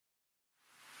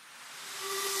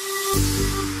I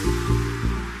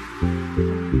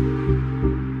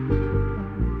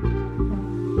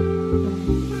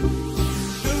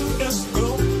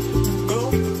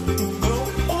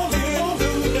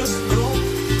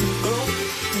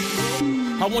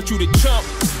want you to jump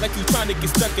like you trying to get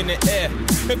stuck in the air.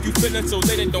 If you feeling so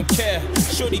lit and don't care,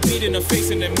 shorty beat in the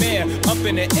face in the mirror, up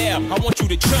in the air. I want you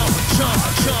to jump, jump,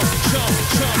 jump, jump,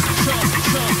 jump, jump,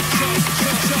 jump, jump,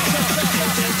 jump,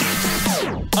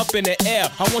 jump, up in the air.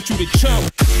 I want you to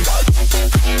jump,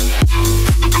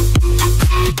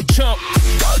 jump.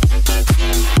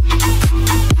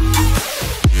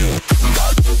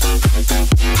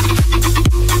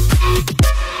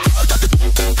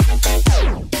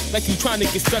 Like you trying to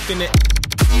get stuck in it.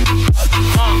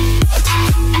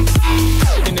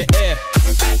 In the air.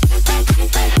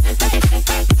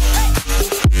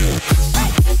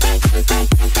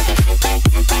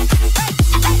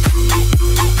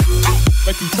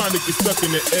 Like you trying to get stuck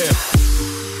in the air.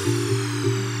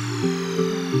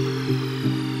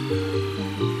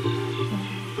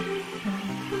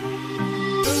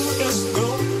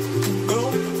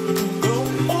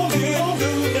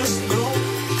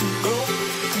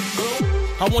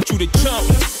 I want you to jump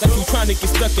like you trying to get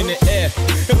stuck in the air.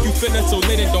 If you feeling so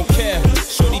lit and don't care,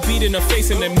 shorty beat in the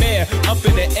face in the mirror, up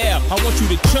in the air. I want you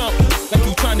to jump like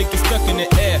you trying to get stuck in the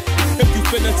air. If you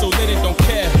feeling so lit and don't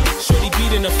care, shorty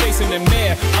beat in the face in the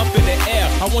mirror, up in the air.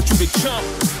 I want you to jump,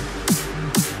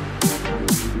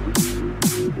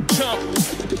 jump.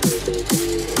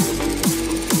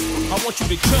 I want you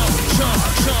to jump, jump,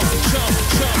 jump, jump,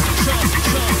 jump, jump, jump,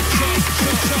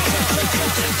 jump, jump, jump.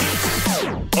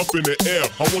 Up in the air,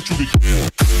 I want you to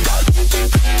jump,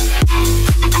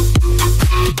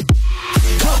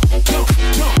 jump, jump,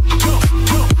 jump,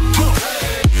 jump, jump.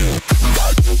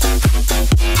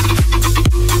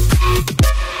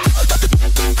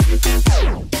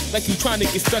 Like you trying to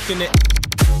get stuck in it.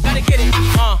 Gotta get it,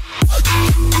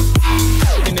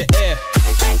 in the air.